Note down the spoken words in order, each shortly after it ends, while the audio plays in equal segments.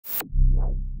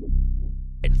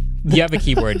you have a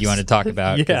keyboard you want to talk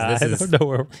about? Yeah, I don't know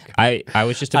where. I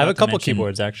was just about I have a to couple mention,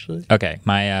 keyboards actually. Okay,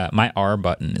 my R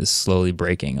button is slowly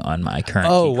breaking on my current.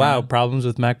 Oh Keychron. wow, problems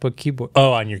with MacBook keyboard.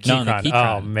 Oh, on your No, on the Keychron.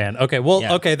 Keychron. Oh man. Okay, well,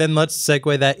 Yeah. okay, then let's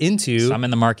segue that into So I'm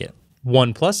in the market.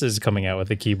 OnePlus is coming out with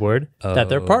a keyboard that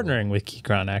they're partnering with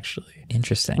Keychron actually.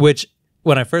 Interesting. Which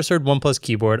when I first heard OnePlus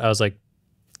keyboard, I was like,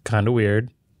 kind of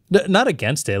weird. Not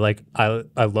against it. Like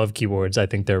I love keyboards. I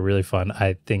think they're really fun.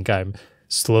 I think I'm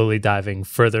slowly diving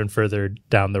further and further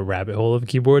down the rabbit hole of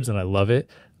keyboards, and I love it.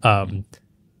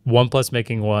 OnePlus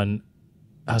making one,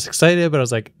 I was excited, but I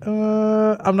was like,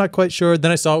 I'm not quite sure.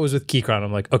 Then I saw it was with Keychron.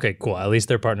 I'm like, okay, cool. At least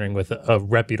they're partnering with a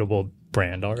reputable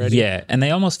brand already. Yeah, and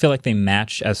they almost feel like they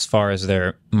match as far as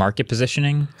their market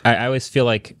positioning. I always feel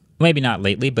like, maybe not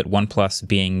lately, but OnePlus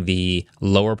being the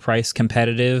lower price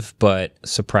competitive, but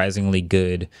surprisingly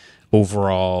good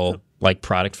overall like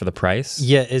product for the price.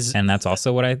 Yeah, and that's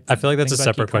also what I feel like that's a think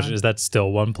about separate Keychron. question. Is that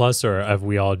still OnePlus, or have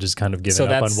we all just kind of given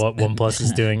up on what OnePlus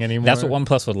is doing anymore? That's what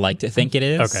OnePlus would like to think it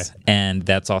is. Okay. And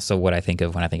that's also what I think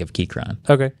of when I think of Keychron.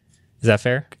 Okay. Is that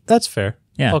fair? That's fair.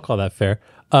 Yeah. I'll call that fair.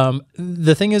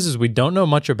 The thing is we don't know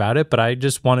much about it, but I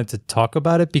just wanted to talk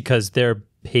about it because their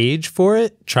page for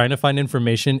it, trying to find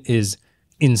information, is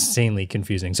insanely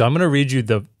confusing. So I'm going to read you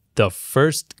the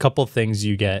first couple things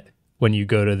you get when you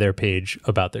go to their page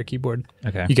about their keyboard.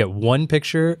 Okay. You get one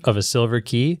picture of a silver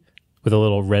key with a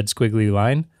little red squiggly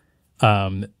line.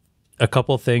 A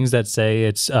couple things that say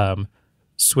it's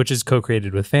switches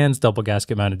co-created with fans, double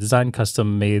gasket mounted design,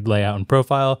 custom made layout and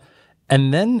profile.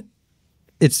 And then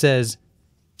it says,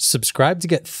 subscribe to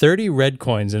get 30 red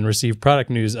coins and receive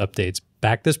product news updates.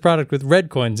 Back this product with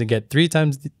red coins and get 3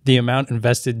 times the amount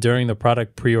invested during the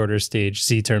product pre-order stage.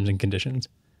 See terms and conditions.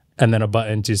 And then a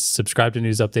button to subscribe to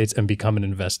news updates and become an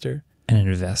investor. An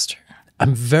investor.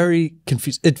 I'm very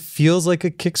confused. It feels like a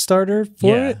Kickstarter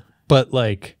for it, but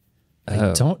like,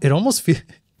 I don't, it almost feels,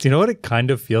 do you know what it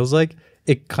kind of feels like?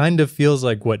 It kind of feels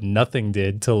like what Nothing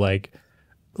did to like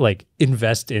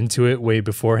invest into it way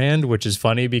beforehand, which is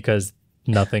funny because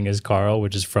Nothing is Carl,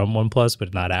 which is from OnePlus,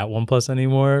 but not at OnePlus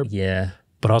anymore. Yeah.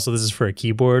 But also this is for a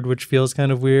keyboard, which feels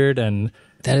kind of weird. And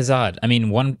that is odd. I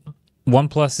mean,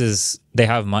 OnePlus is, they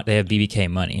have BBK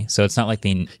money, so it's not like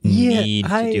they need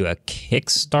to do a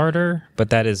Kickstarter,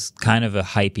 but that is kind of a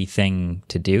hypey thing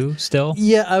to do still.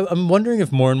 Yeah, I'm wondering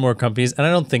if more and more companies, and I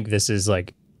don't think this is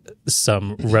like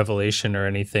some revelation or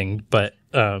anything, but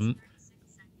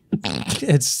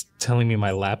it's telling me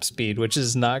my lap speed, which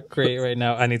is not great right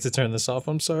now. I need to turn this off.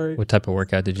 I'm sorry. What type of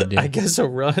workout did you do? I guess a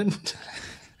run.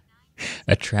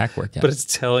 A track workout. But it's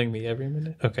telling me every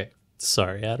minute. Okay.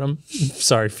 Sorry, Adam.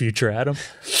 Sorry, future Adam.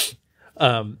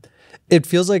 It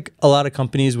feels like a lot of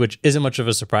companies, which isn't much of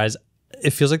a surprise,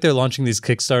 it feels like they're launching these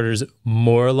Kickstarters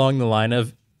more along the line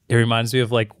of, it reminds me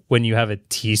of like when you have a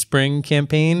Teespring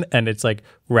campaign and it's like,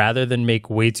 rather than make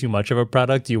way too much of a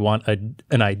product, you want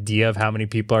an idea of how many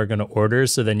people are going to order,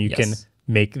 so then you can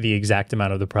make the exact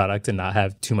amount of the product and not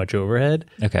have too much overhead.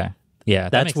 Okay. Yeah,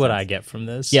 that's what I get from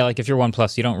this. Yeah, like if you're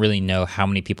OnePlus, you don't really know how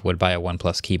many people would buy a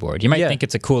OnePlus keyboard. You might think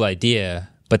it's a cool idea,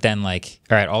 but then like,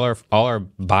 all right, all our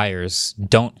buyers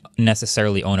don't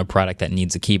necessarily own a product that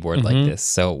needs a keyboard like this.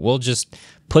 So we'll just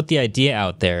put the idea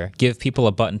out there, give people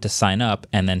a button to sign up,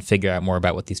 and then figure out more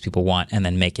about what these people want, and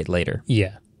then make it later.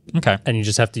 Yeah. Okay. And you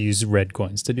just have to use red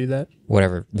coins to do that.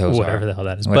 Whatever those are. Whatever the hell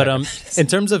that is. Whatever. But in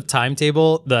terms of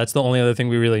timetable, that's the only other thing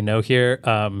we really know here.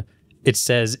 It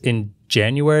says in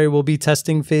January will be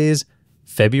testing phase.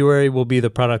 February will be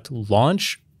the product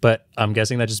launch, but I'm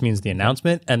guessing that just means the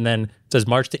announcement. And then it says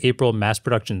March to April, mass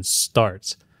production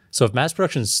starts. So if mass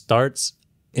production starts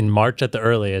in March at the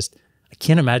earliest, I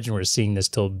can't imagine we're seeing this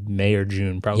till May or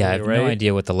June, probably. Yeah, I have no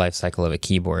idea what the life cycle of a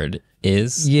keyboard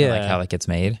is. Yeah. Like how it gets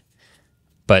made.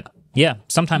 But yeah,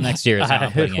 sometime next year is how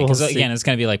I'm putting it. Because again, it's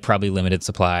going to be like probably limited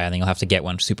supply. I think you'll have to get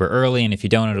one super early, and if you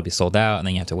don't, it'll be sold out, and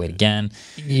then you have to wait again.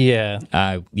 Yeah.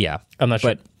 Yeah. I'm not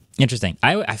sure. But interesting.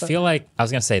 I feel like, I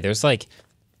was going to say, there's like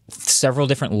several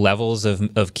different levels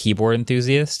of keyboard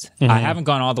enthusiasts. I haven't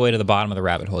gone all the way to the bottom of the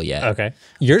rabbit hole yet. Okay.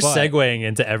 You're segueing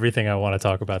into everything I want to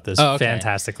talk about this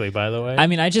fantastically, by the way. I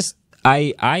mean,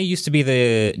 I used to be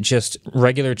the just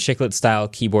regular chiclet style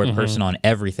keyboard person on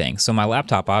everything. So my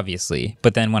laptop, obviously.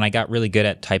 But then when I got really good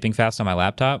at typing fast on my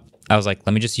laptop, I was like,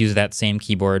 let me just use that same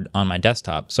keyboard on my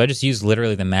desktop. So I just used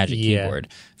literally the Magic Keyboard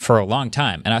for a long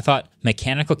time. And I thought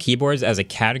mechanical keyboards as a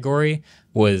category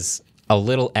was a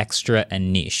little extra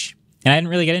and niche. And I didn't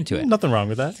really get into it. Nothing wrong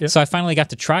with that. Yeah. So I finally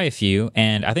got to try a few,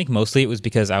 and I think mostly it was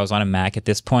because I was on a Mac at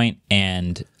this point,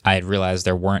 and I had realized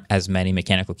there weren't as many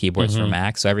mechanical keyboards for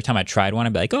Mac. So every time I tried one,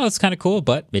 I'd be like, oh, it's kind of cool,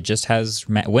 but it just has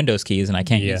Windows keys, and I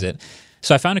can't use it.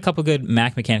 So I found a couple good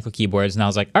Mac mechanical keyboards, and I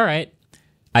was like, all right,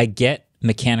 I get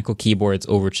mechanical keyboards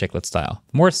over chiclet style.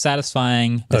 More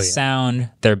satisfying, the sound,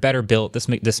 they're better built.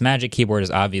 This Magic keyboard is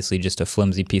obviously just a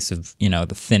flimsy piece of,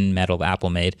 the thin metal that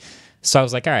Apple made. So I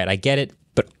was like, all right, I get it.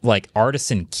 But like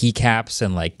artisan keycaps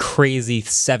and like crazy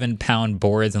 7-pound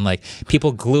boards and like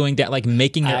people gluing down, like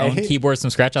making their own keyboards from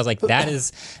scratch. I was like, that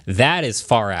is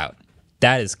far out.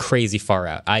 That is crazy far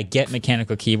out. I get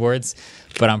mechanical keyboards,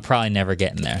 but I'm probably never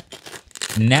getting there.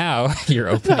 Now you're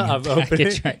opening a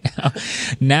package right now.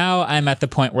 Now I'm at the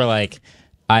point where like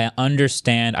I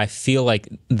understand. I feel like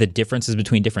the differences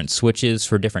between different switches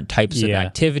for different types of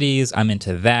activities. I'm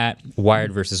into that.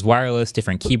 Wired versus wireless,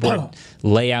 different keyboard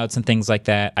layouts and things like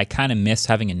that. I kind of miss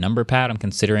having a number pad. I'm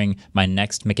considering my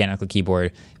next mechanical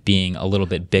keyboard being a little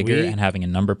bit bigger and having a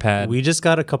number pad. We just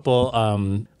got a couple.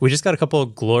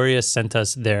 Glorious sent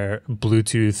us their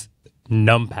Bluetooth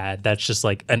numpad. That's just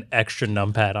like an extra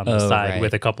numpad on the side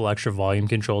with a couple extra volume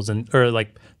controls or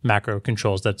like macro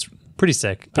controls. That's pretty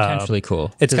sick. Potentially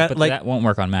cool. It's got but like that won't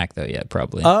work on Mac though yet,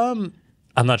 probably.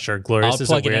 I'm not sure. Glorious is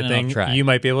a weird thing. You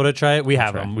might be able to try it. We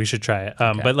have them. We should try it.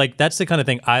 But like that's the kind of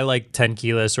thing I like 10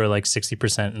 keyless or like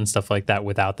 60% and stuff like that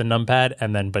without the numpad.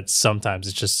 And then, but sometimes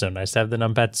it's just so nice to have the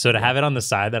numpad. So to have it on the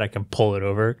side that I can pull it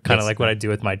over, kind of like what I do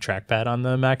with my trackpad on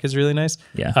the Mac is really nice.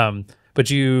 Yeah. But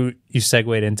you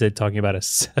segued into talking about a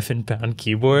 7-pound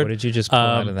keyboard. What did you just pull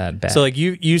out of that bag? So like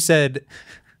you said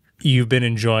you've been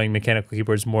enjoying mechanical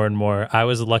keyboards more and more. I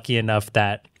was lucky enough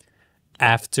that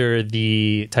after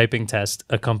the typing test,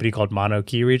 a company called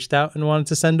MonoKey reached out and wanted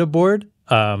to send a board.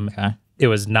 It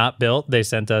was not built. They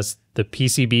sent us the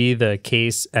PCB, the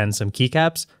case, and some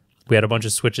keycaps. We had a bunch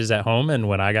of switches at home, and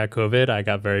when I got COVID, I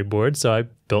got very bored, so I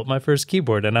built my first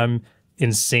keyboard, and I'm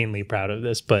insanely proud of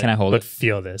this. But can I hold it?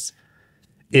 Feel this.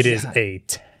 It is a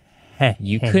tank.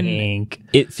 You couldn't.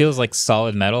 It feels like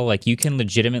solid metal. Like you can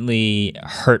legitimately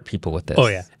hurt people with this. Oh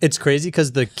yeah, it's crazy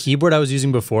because the keyboard I was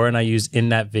using before, and I used in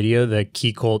that video, the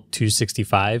Keycolt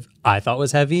 265, I thought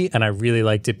was heavy, and I really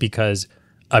liked it because,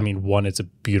 I mean, one, it's a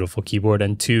beautiful keyboard,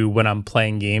 and two, when I'm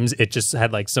playing games, it just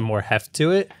had like some more heft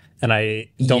to it, and I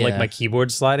don't like my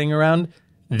keyboard sliding around.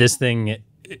 This thing,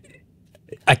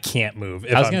 I can't move.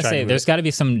 I was going to say, there's got to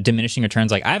be some diminishing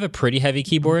returns. Like, I have a pretty heavy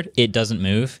keyboard. It doesn't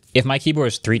move. If my keyboard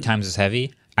is 3 times as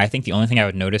heavy, I think the only thing I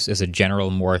would notice is a general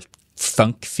more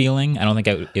thunk feeling. I don't think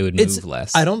it would move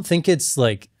less. I don't think it's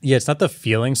like, it's not the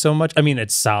feeling so much. I mean,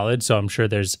 it's solid, so I'm sure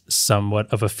there's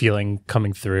somewhat of a feeling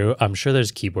coming through. I'm sure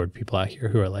there's keyboard people out here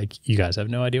who are like, you guys have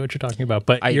no idea what you're talking about.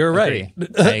 But you're right.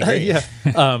 I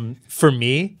agree. For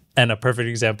me, and a perfect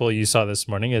example you saw this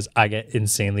morning is I get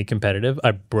insanely competitive.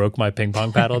 I broke my ping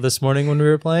pong paddle this morning when we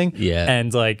were playing. Yeah.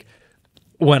 And like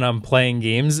when I'm playing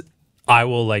games, I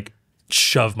will like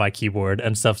shove my keyboard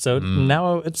and stuff. So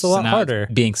now it's a lot harder.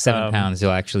 Being 7 pounds,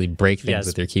 you'll actually break things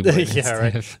with your keyboard.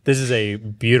 This is a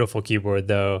beautiful keyboard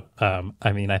though.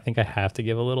 I mean, I think I have to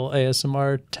give a little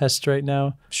ASMR test right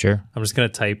now. Sure. I'm just going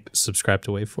to type subscribe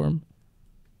to Waveform.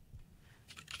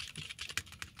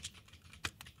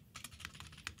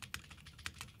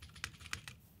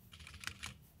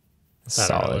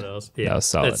 Solid. Yeah, that was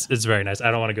solid. It's very nice.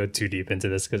 I don't want to go too deep into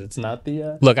this because it's not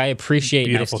the look. I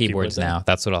appreciate nice keyboards now.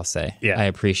 That's what I'll say. Yeah, I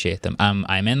appreciate them.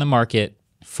 I'm in the market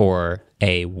for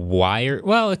a wired.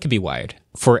 Well, it could be wired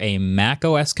for a Mac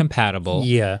OS compatible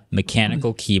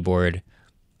mechanical keyboard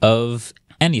of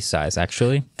any size,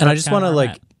 actually. And I just want to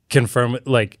like confirm,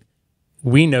 like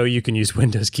we know you can use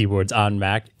Windows keyboards on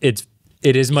Mac.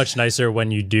 It is much nicer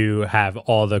when you do have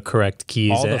all the correct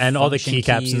keys and all the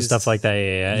keycaps and stuff like that.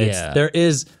 Yeah.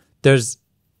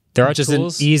 There are just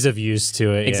tools. An ease of use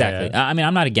to it. Exactly. Yeah. I mean,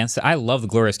 I'm not against it. I love the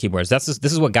Glorious keyboards. This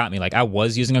is what got me. Like, I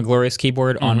was using a Glorious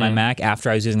keyboard on my Mac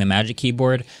after I was using the Magic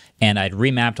keyboard, and I'd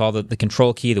remapped all the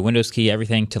control key, the Windows key,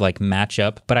 everything to like match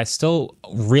up. But I still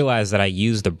realized that I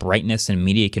use the brightness and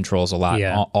media controls a lot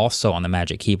also on the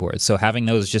Magic keyboard. So having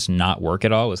those just not work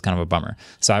at all was kind of a bummer.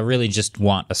 So I really just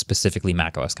want a specifically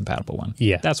macOS compatible one.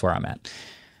 Yeah. That's where I'm at.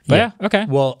 But okay.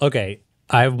 Well, okay.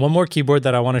 I have one more keyboard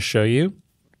that I want to show you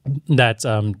that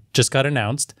just got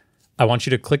announced. I want you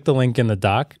to click the link in the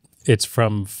doc. It's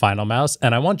from Final Mouse,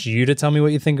 and I want you to tell me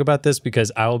what you think about this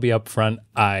because I will be upfront.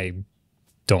 I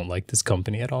don't like this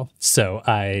company at all, so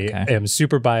I am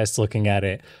super biased looking at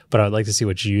it. But I would like to see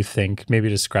what you think. Maybe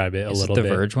describe it a little bit. Is it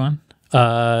the Verge one?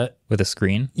 With a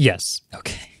screen? Yes.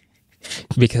 Okay.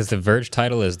 Because the Verge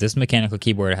title is "This mechanical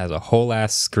keyboard has a whole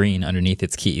ass screen underneath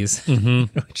its keys,"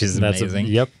 which is amazing.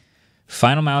 Yep.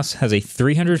 Final Mouse has a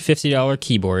 $350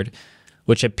 keyboard,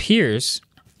 which appears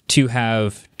to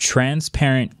have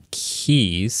transparent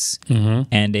keys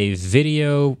and a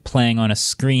video playing on a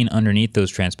screen underneath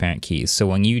those transparent keys. So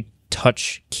when you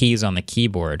touch keys on the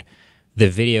keyboard, the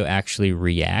video actually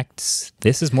reacts.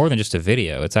 This is more than just a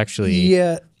video. It's actually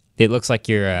It looks like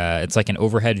you're. It's like an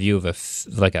overhead view of a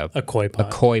koi pond.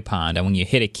 A koi pond, and when you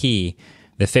hit a key,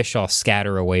 the fish all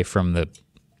scatter away from the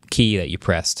key that you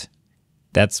pressed.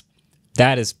 That's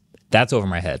over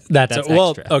my head. That's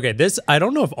well, extra. okay. This I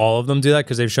don't know if all of them do that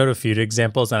because they've showed a few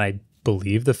examples, and I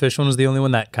believe the fish one was the only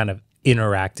one that kind of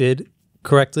interacted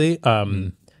correctly.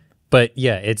 But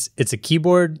yeah, it's a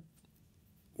keyboard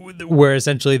where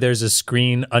essentially there's a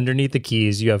screen underneath the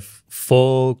keys. You have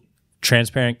full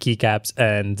transparent keycaps,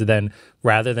 and then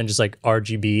rather than just like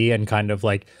RGB and kind of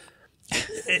like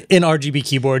in RGB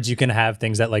keyboards, you can have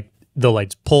things that like the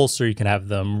lights pulse, or you can have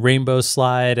them rainbow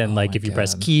slide, and like if you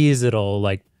press keys, it'll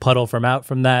like puddle out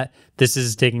from that. This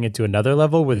is taking it to another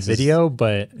level with video,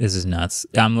 but this is nuts.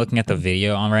 I'm looking at the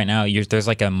video on right now. There's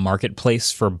like a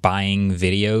marketplace for buying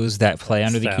videos that play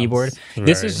under the keyboard.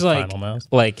 This is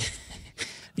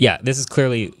yeah, this is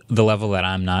clearly the level that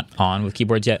I'm not on with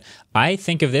keyboards yet. I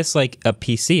think of this like a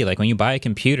PC. Like when you buy a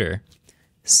computer,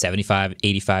 75,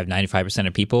 85, 95%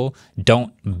 of people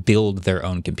don't build their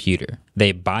own computer.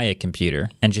 They buy a computer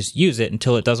and just use it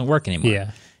until it doesn't work anymore.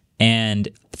 Yeah. And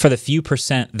for the few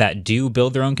percent that do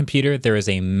build their own computer, there is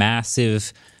a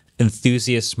massive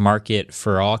enthusiast market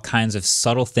for all kinds of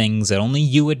subtle things that only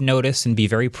you would notice and be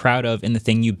very proud of in the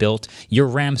thing you built. Your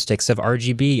RAM sticks have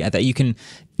RGB that you can,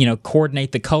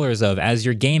 coordinate the colors of as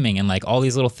you're gaming, and like all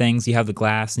these little things. You have the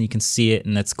glass and you can see it,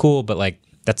 and that's cool, but like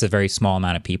that's a very small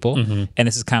amount of people. And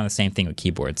this is kind of the same thing with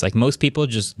keyboards. Like most people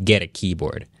just get a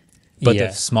keyboard, but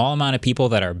the small amount of people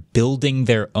that are building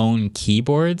their own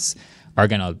keyboards are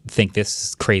going to think this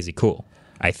is crazy cool,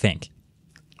 I think.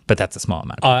 But that's a small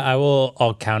amount.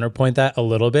 I'll counterpoint that a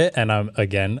little bit. And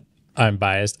I'm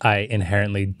biased. I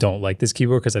inherently don't like this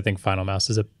keyboard because I think Final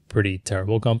Mouse is a pretty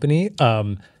terrible company.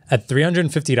 At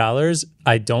 $350,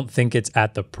 I don't think it's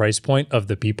at the price point of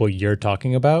the people you're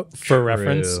talking about. For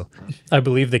reference, I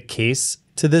believe the case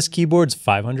to this keyboard's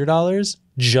 $500,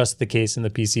 just the case in the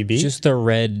PCB. Just the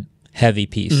red heavy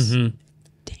piece.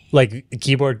 Like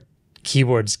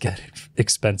keyboards get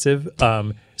expensive.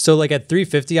 So like at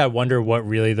 $350, I wonder what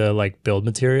really the like build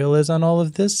material is on all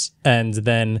of this. And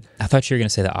then I thought you were going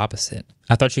to say the opposite.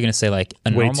 I thought you were going to say like a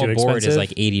normal board is like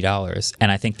 $80,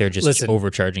 and I think they're just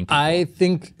overcharging people. I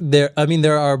think there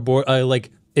are board like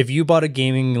if you bought a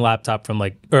gaming laptop from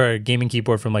like, or a gaming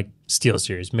keyboard from like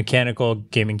SteelSeries, mechanical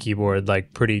gaming keyboard,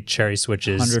 like pretty cherry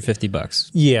switches,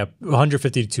 $150. Yeah,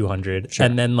 150 to 200,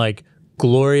 and then like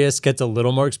Glorious gets a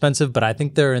little more expensive, but I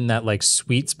think they're in that like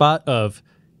sweet spot of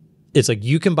it's like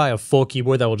you can buy a full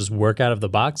keyboard that will just work out of the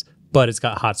box, but it's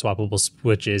got hot swappable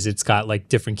switches. It's got like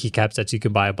different keycaps that you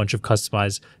can buy, a bunch of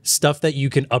customized stuff that you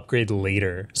can upgrade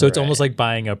later. So it's almost like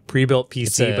buying a pre-built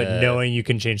PC, but knowing you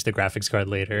can change the graphics card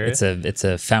later. It's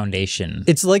a foundation.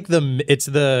 It's like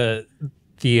the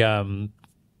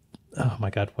oh my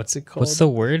God, what's it called? What's the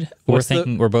word? We're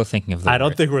both thinking of the word. I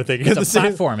don't think we're thinking of the same.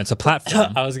 It's a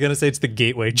platform. I was going to say it's the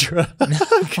gateway drug.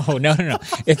 No.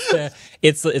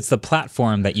 It's the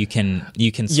platform that you can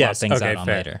swap things out on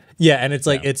later. Yeah, and it's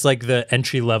like the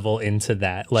entry level into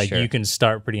that. Like you can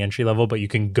start pretty entry level, but you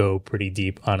can go pretty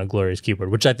deep on a Glorious keyboard,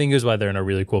 which I think is why they're in a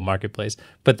really cool marketplace.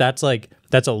 But that's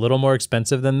a little more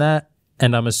expensive than that.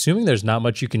 And I'm assuming there's not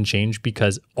much you can change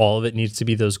because all of it needs to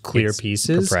be those clear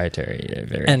pieces.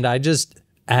 Proprietary. And I just,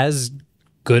 as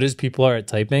good as people are at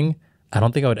typing, I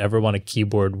don't think I would ever want a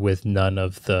keyboard with none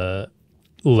of the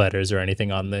letters or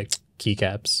anything on the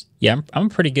keycaps. Yeah, I'm a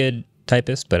pretty good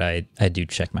typist, but I do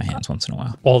check my hands once in a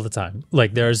while. All the time.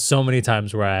 Like there's so many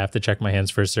times where I have to check my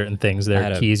hands for certain things. There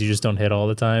are keys you just don't hit all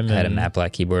the time. I had a matte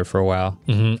black keyboard for a while.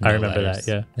 I remember that,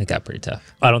 yeah. It got pretty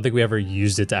tough. I don't think we ever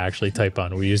used it to actually type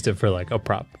on. We used it for like a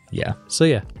prop. Yeah. So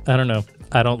yeah, I don't know.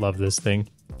 I don't love this thing.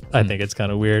 I think it's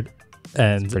kind of weird.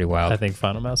 And it's pretty wild. I think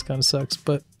Final Mouse kind of sucks,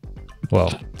 but...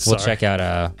 Well, we'll check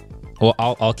out... Well,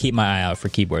 I'll keep my eye out for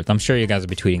keyboards. I'm sure you guys will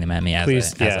be tweeting them at me as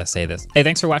I say this. Hey,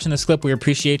 thanks for watching this clip. We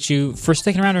appreciate you for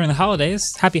sticking around during the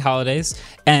holidays. Happy holidays.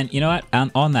 And you know what?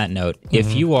 On that note,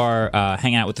 if you are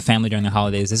hanging out with the family during the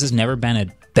holidays, this has never been a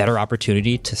better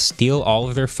opportunity to steal all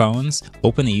of their phones,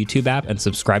 open the YouTube app, and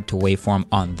subscribe to Waveform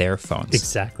on their phones.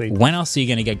 Exactly. When else are you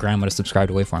going to get grandma to subscribe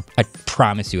to Waveform? I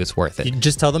promise you it's worth it. You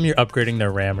just tell them you're upgrading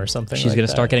their RAM or something. She's going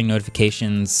to start getting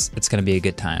notifications. It's going to be a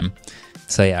good time.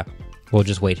 So yeah. We'll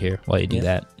just wait here while you do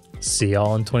that. See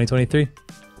y'all in 2023.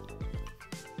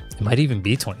 It might even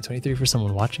be 2023 for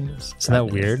someone watching this. Isn't that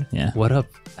weird? Yeah. What up?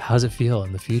 How does it feel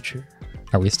in the future?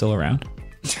 Are we still around?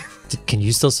 Can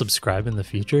you still subscribe in the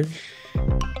future?